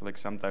think. Like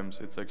sometimes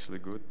it's actually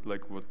good,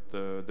 like what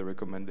the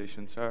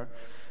recommendations are,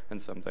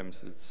 and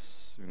sometimes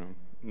it's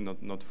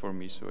not for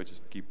me, so I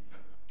just keep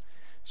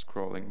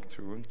scrolling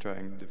through and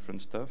trying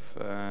different stuff.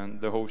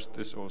 And the host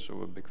is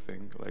also a big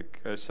thing. Like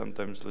I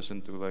sometimes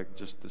listen to like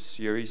just a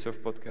series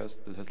of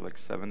podcasts that has like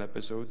 7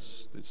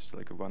 episodes. It's just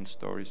like one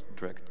story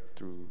dragged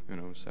through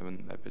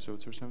 7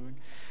 episodes or something,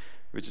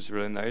 which is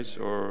really nice.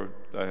 Or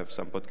I have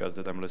some podcasts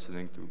that I'm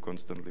listening to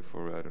constantly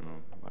for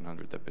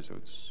 100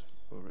 episodes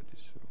already.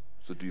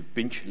 So do you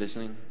binge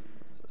listen?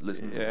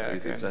 Yeah,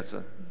 if that's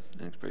an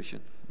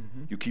expression.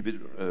 Mm-hmm. You keep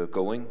it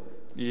going?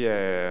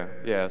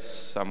 Yeah,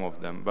 some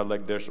of them. But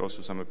like there's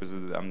also some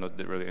episodes that I'm not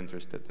really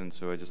interested in,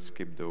 so I just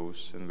skip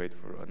those and wait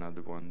for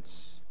another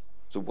ones.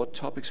 So what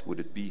topics would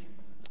it be?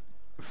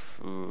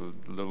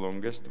 The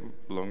longest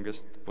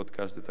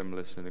podcast that I'm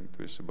listening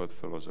to is about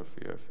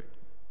philosophy, I think.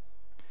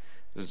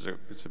 It's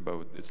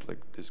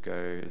like this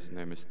guy, his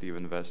name is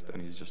Stephen West,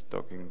 and he's just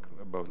talking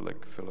about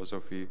like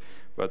philosophy,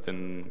 but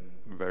in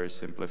very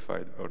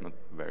simplified, or not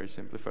very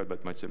simplified,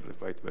 but much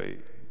simplified way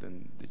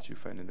than that you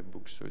find in the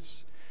book. So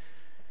it's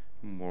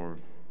more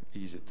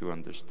easy to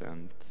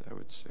understand, I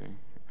would say.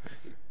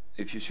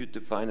 If you should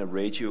define a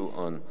ratio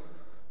on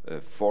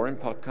foreign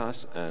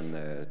podcasts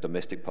and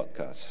domestic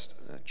podcasts,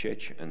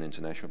 Czech and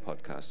international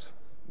podcasts,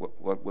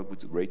 what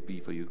would the rate be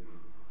for you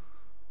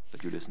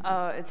that you listen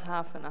to? It's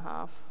half and a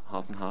half.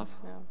 Half and half?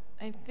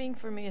 Yeah. I think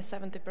for me it's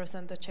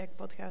 70% the Czech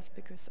podcast,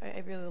 because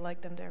I really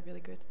like them. They're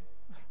really good.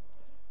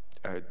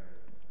 I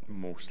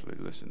mostly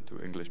listen to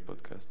English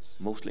podcasts.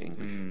 Mostly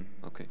English?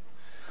 Okay.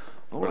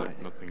 All well,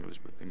 right. Not English,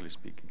 but English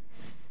speaking.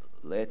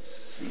 Let's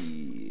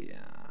see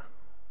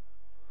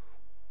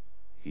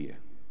here.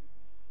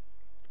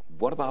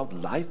 What about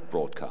live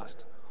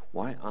broadcast?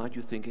 Why aren't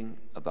you thinking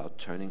about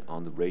turning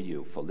on the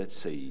radio for, let's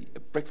say, a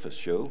breakfast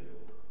show,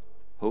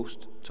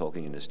 host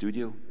talking in a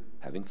studio,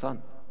 having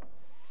fun?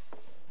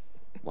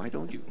 Why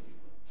don't you?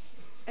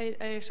 I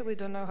actually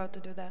don't know how to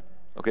do that.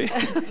 Okay.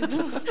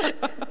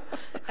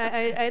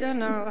 I don't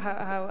know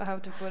how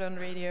to put on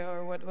radio,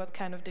 or what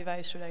kind of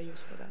device should I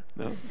use for that.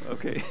 No?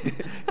 Okay.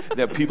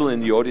 There are people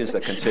in the audience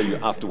that can tell you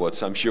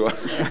afterwards, I'm sure.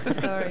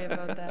 Sorry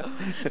about that.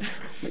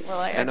 Well,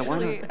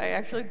 I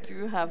actually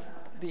do have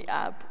the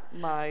app,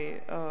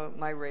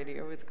 my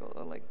radio. It's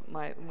called like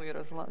my Mój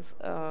rozhlas,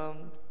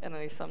 and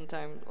I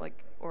sometimes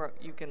or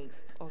you can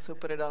also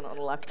put it on a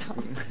laptop.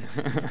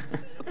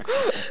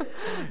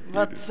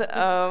 But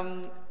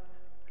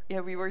yeah,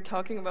 we were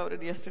talking about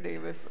it yesterday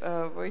with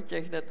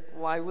Wojciech, that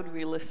why would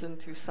we listen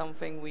to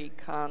something we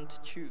can't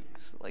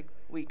choose? Like,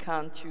 we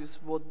can't choose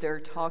what they're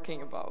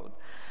talking about.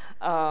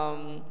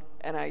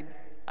 And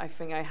I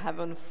think I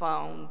haven't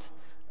found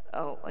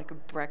like a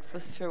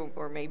breakfast show,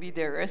 or maybe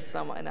there is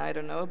some and I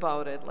don't know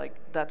about it, like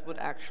that would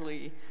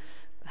actually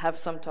have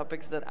some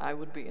topics that I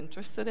would be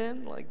interested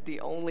in. Like the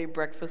only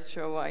breakfast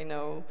show I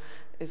know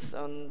is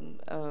on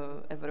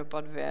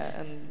Evropa 2,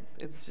 and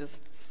it's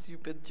just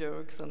stupid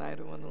jokes, and I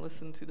don't want to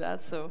listen to that.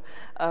 So,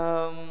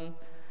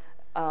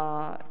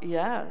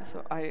 yeah,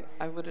 so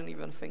I wouldn't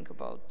even think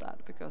about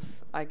that,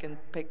 because I can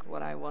pick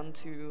what I want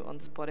to on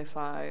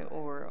Spotify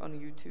or on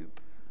YouTube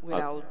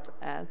without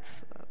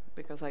ads,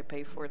 because I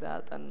pay for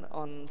that, and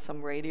on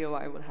some radio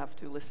I would have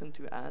to listen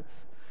to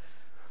ads.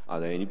 Are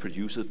there any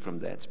producers from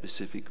that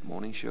specific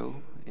morning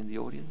show in the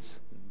audience?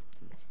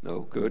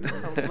 No, good.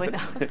 Probably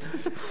not.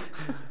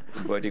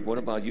 Wojtek, what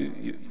about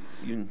you?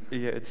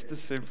 Yeah, it's the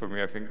same for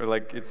me. I think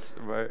it's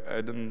why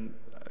I don't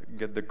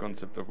get the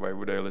concept of why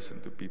would I listen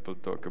to people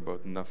talk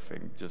about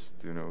nothing, just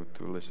to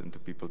listen to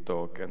people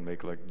talk and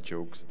make like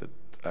jokes that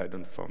I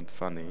don't find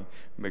funny,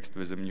 mixed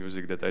with the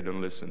music that I don't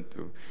listen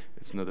to.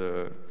 It's not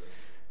a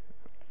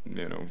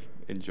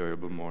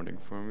enjoyable morning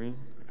for me,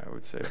 I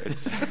would say.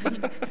 It's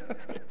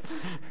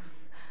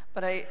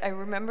But I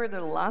remember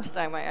the last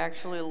time I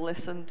actually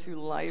listened to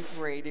live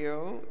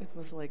radio. It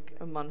was like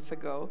a month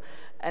ago,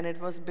 and it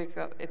was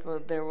because it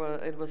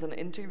was an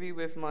interview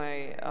with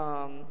my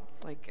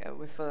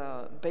with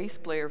a bass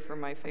player from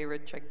my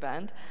favorite Czech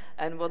band,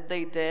 and what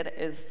they did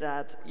is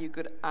that you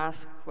could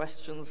ask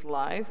questions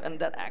live, and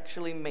that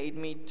actually made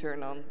me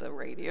turn on the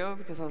radio,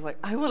 because I was like,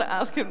 I want to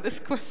ask him this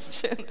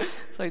question.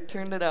 So I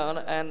turned it on,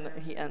 and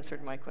he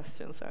answered my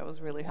question, so I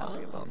was really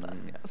happy about that.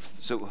 Yeah.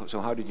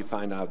 So how did you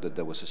find out that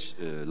there was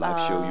a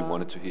live show you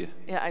wanted to hear?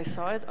 Yeah, I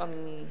saw it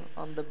on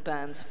the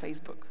band's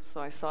Facebook. So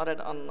I saw it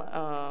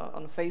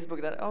on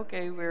Facebook that,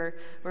 okay, we're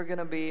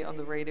gonna be on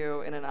the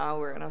radio in an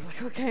hour, and I was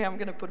like, okay, I'm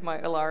gonna put my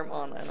alarm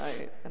on, and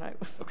I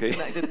okay.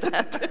 and I did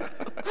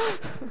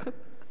that.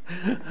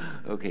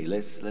 Okay,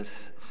 let's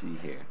see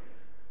here.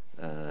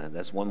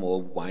 That's one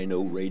more Why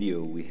No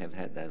Radio. We have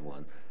had that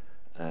one.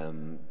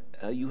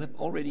 You have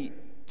already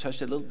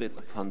touched a little bit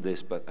upon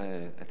this, but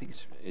I think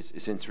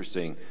it's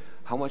interesting.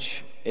 How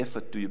much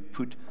effort do you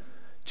put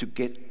to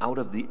get out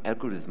of the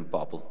algorithm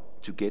bubble,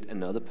 to get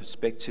another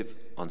perspective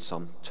on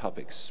some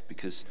topics?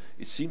 Because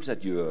it seems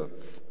that you're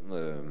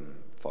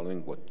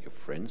following what your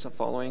friends are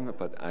following,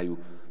 but are you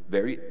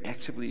very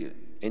actively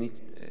any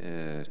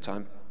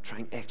time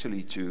trying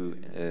actually to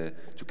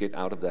get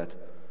out of that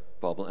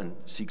bubble and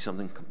seek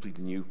something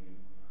completely new?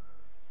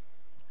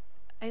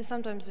 I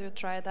sometimes do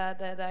try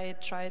that I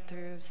try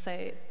to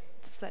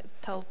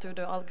tell to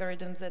the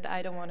algorithms that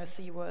I don't want to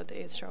see what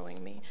it's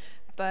showing me.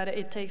 But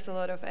it takes a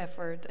lot of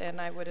effort, and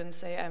I wouldn't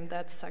say I'm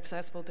that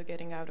successful to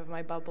getting out of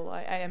my bubble.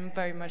 I am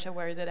very much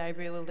aware that I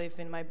really live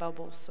in my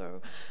bubble,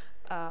 so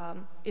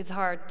it's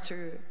hard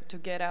to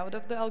get out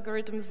of the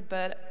algorithms,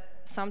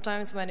 but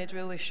sometimes when it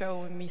really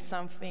shows me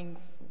something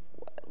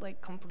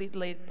like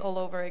completely all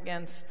over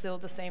again, still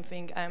the same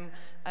thing,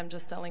 I'm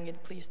just telling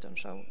it, please don't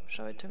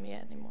show it to me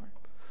anymore.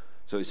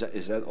 So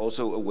is that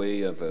also a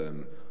way of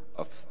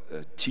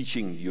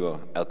teaching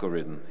your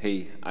algorithm,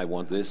 hey, I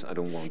want this, I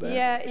don't want that?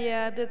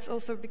 Yeah, that's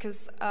also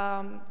because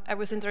I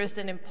was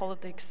interested in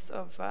politics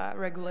of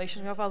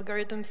regulation of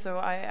algorithms, so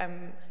I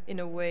am in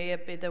a way a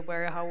bit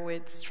aware how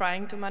it's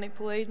trying to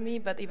manipulate me,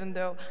 but even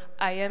though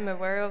I am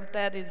aware of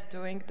that, it's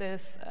doing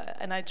this,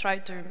 and I try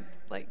to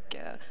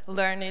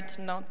learn it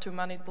not to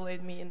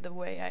manipulate me in the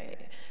way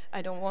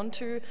I don't want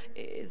to.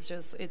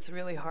 It's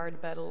really hard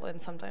battle,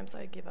 and sometimes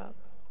I give up.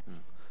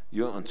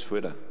 You're on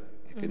Twitter.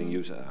 Getting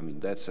used, I mean,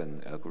 that's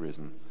an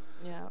algorithm.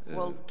 Yeah,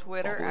 well,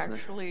 Twitter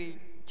actually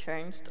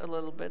changed a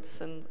little bit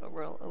since,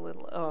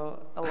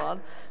 a lot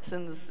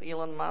since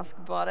Elon Musk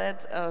bought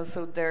it.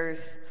 So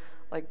there's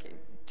like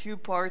 2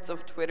 parts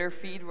of Twitter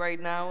feed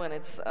right now, and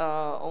it's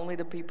only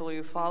the people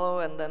you follow,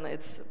 and then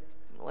it's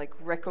like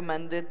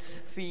recommended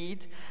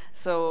feed.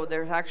 So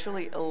there's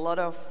actually a lot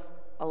of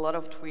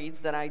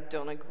tweets that I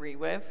don't agree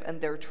with,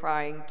 and they're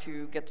trying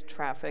to get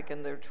traffic,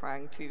 and they're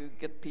trying to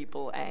get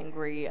people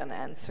angry and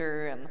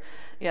answer, and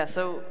yeah.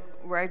 So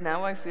right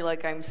now I feel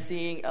like I'm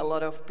seeing a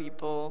lot of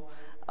people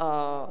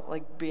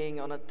like being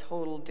on a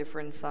total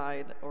different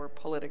side or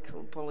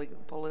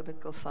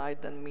political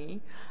side than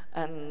me,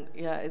 and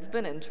yeah, it's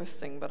been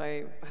interesting, but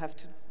I have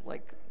to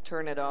like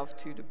turn it off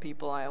to the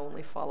people I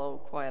only follow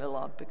quite a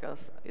lot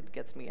because it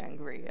gets me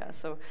angry. Yeah.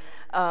 So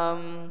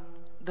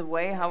the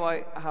way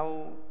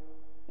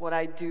what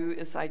I do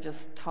is I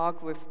just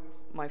talk with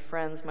my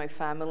friends, my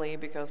family,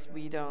 because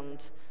we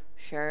don't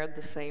share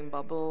the same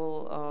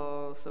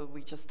bubble. So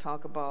we just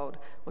talk about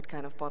what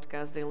kind of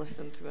podcast they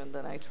listen to, and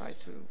then I try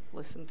to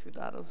listen to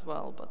that as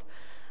well. But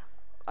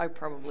I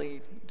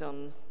probably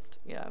don't,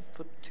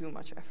 put too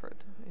much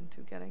effort into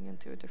getting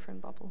into a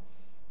different bubble.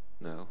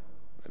 No.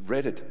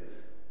 Reddit,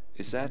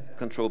 is that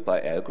controlled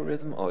by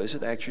algorithm, or is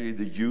it actually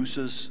the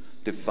users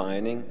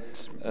defining?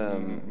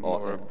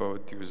 More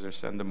about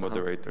users and the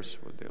moderators,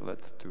 what they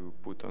let to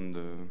put on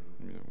the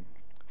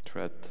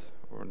thread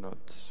or not.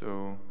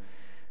 So,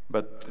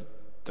 but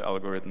the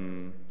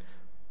algorithm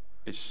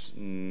is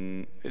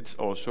it's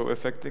also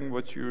affecting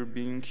what you're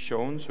being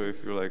shown. So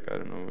if you're like, I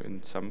don't know,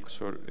 in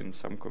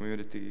some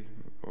community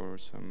or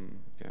some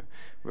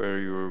where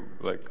you're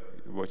like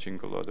watching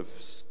a lot of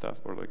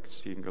stuff or like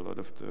seeing a lot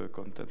of the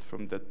content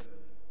from that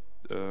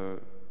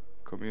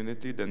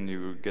community, then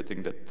you're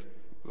getting that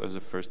as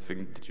the first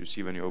thing that you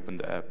see when you open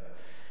the app.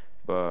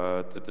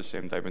 But at the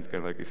same time, it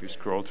can, like, if you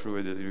scroll through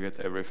it, you get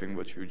everything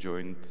what you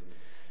joined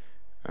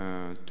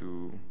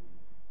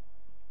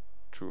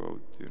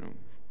throughout,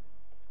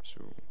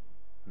 So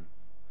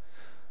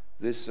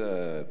this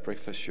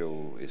breakfast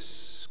show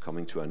is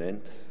coming to an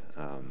end.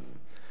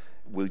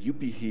 Will you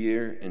be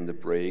here in the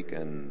break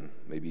and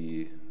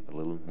maybe a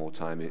little more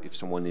time if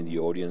someone in the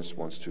audience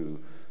wants to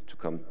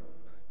come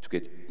to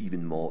get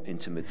even more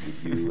intimate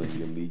with you and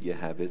your media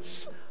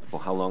habits? For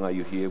how long are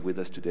you here with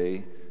us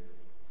today,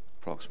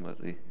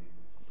 approximately,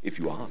 if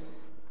you are?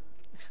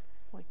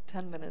 Like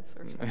 10 minutes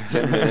or something.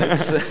 10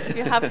 minutes.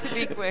 You have to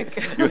be quick.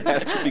 You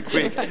have to be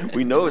quick.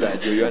 We know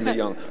that, you're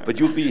young. But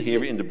you'll be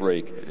here in the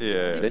break.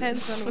 Yeah.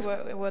 Depends on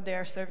what they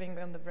are serving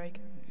on the break.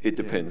 It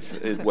depends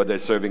what they're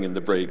serving in the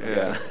break.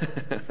 Yeah.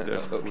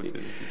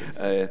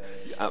 Okay.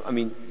 I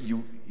mean,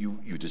 you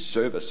you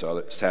deserve a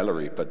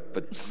salary, but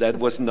that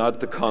was not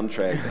the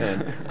contract.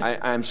 And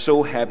I'm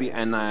so happy,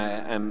 and I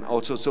am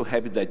also so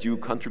happy that you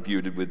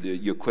contributed with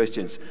your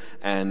questions.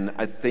 And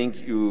I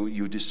think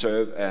you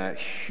deserve a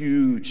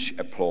huge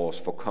applause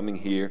for coming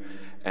here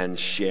and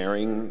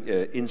sharing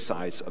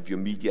insights of your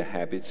media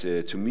habits.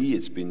 To me,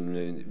 it's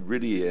been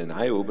really an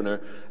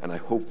eye-opener, and I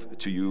hope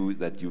to you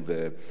that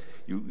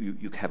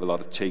you have a lot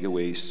of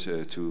takeaways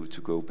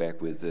to go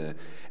back with.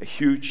 A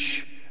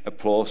huge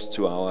applause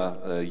to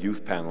our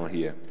youth panel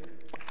here.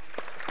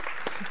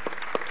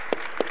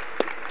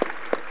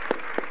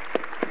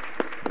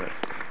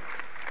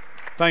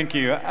 Thank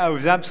you. It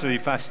was absolutely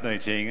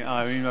fascinating.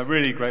 I mean, I'm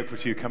really grateful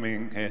to you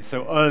coming here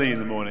so early in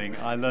the morning.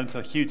 I learned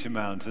a huge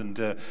amount,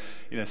 and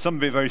some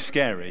of it very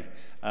scary,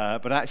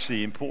 but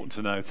actually important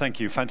to know. Thank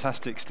you.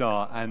 Fantastic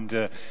start,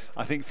 and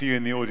I think for you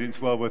in the audience,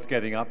 well worth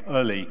getting up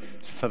early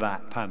for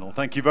that panel.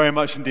 Thank you very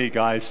much indeed,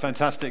 guys.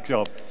 Fantastic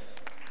job.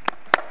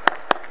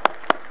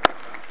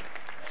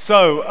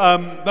 So,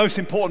 most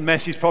important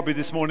message probably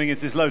this morning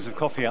is there's loads of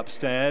coffee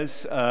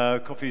upstairs.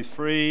 Coffee is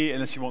free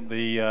unless you want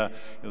the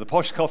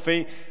posh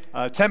coffee.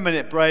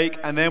 10-minute break,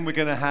 and then we're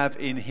going to have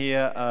in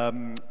here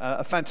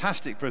a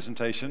fantastic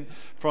presentation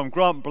from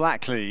Grant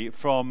Blackley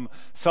from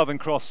Southern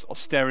Cross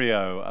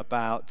Austereo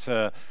about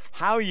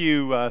how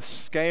you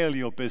scale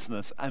your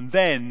business, and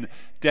then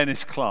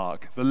Dennis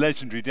Clark, the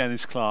legendary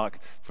Dennis Clark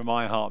from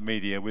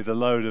iHeartMedia, with a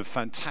load of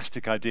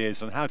fantastic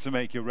ideas on how to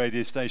make your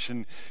radio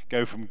station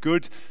go from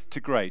good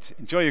to great.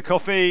 Enjoy your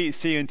coffee.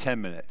 See you in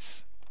 10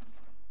 minutes.